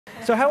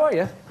So how are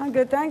you? I'm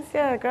good, thanks.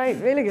 Yeah, great.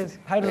 Really good.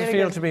 How does really it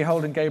feel good. to be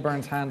holding Gay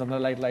Byrne's hand on the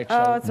Late Late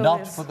Show? Oh, it's Not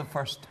always, for the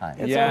first time.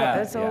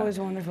 it's always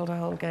wonderful to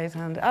hold Gay's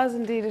hand, as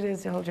indeed it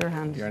is to hold your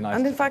hand. You're nice.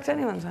 And in fact,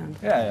 anyone's hand.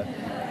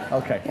 Yeah.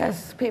 Okay.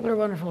 Yes, people are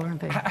wonderful,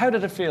 aren't they? How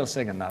did it feel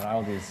singing that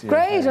all these years?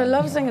 Great, I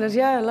love singing it.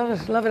 Yeah, I love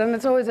it, love it. And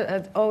it's always,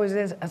 it always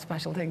is a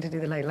special thing to do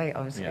the Late Late,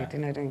 obviously. Yeah. You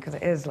know, because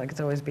it is like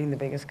it's always been the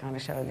biggest kind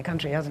of show in the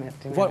country, hasn't it?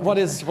 You know? What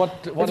It's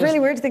really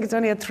weird to think it's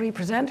only had 3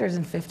 presenters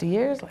in 50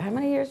 years. Like, how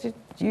many years did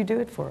you do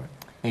it for?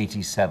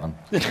 87.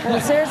 Well,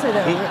 seriously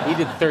though. He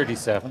did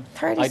 37.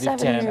 37 I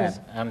did 10, years.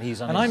 and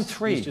he's on. And I'm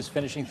 3. He's just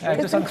finishing 3.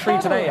 I'm 3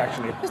 today,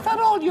 actually. Is that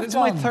all you've It's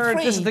done? my third.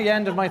 3? This is the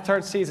end of my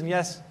 3rd season.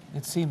 Yes.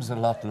 It seems a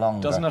lot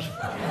longer. Doesn't it?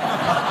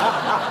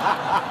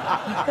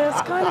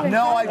 That's kind of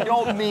No, I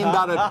don't mean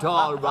that at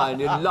all, Ryan.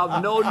 You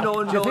love... No.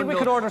 Do you think we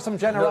could order some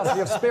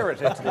generosity of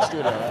spirit into the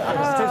studio?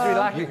 It seems to be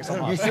lacking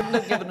somehow. You shouldn't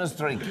have given us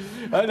drink.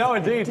 No,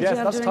 indeed. you Yes,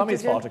 have that's drink, Tommy's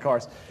did you? fault, of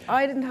course.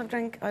 I didn't have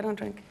drink. I don't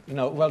drink.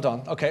 No, well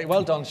done. Okay,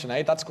 well done,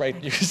 Sinead. That's great.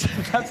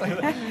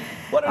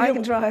 I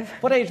can drive.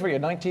 What age were you?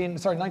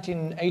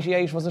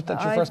 1988 was it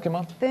that you first came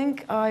on? I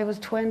think I was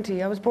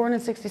 20. I was born in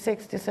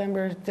 '66,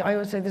 December. I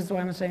always say this is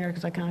why I'm a singer,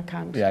 because I can't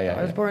count. Yeah.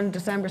 I was born in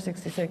December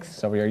 '66.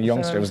 So you're a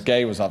youngster. It was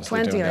Gay was obviously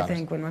 20, doing I the honors.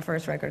 think, when my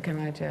first record came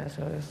out. Yeah,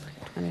 so it was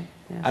 20.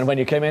 Yes. And when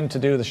you came in to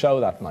do the show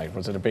that night,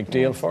 was it a big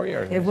deal for you?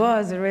 Or It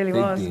was. It really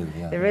Big was. deal,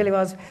 yeah. It really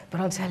was.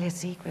 But I'll tell you a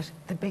secret.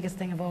 The biggest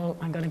thing of all,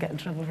 I'm going to get in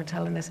trouble for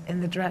telling this. In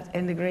the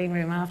green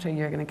room after,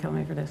 you're going to kill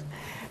me for this.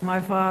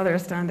 My father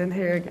standing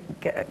here,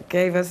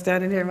 Gabe was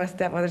standing here, my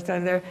stepmother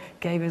standing there.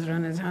 Gabe was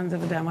running his hands up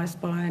and down my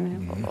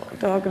spine,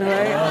 talking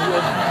away.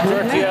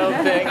 Dirty old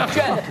thing.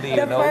 Gently, The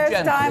you know, first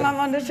gently. time I'm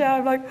on the show,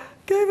 I'm like,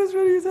 Gabe was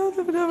running his hands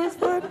up and down my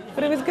spine.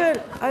 But it was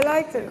good. I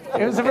liked it.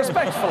 It was a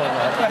respectful.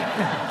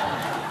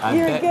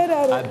 You're good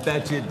at it. I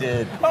bet you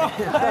did.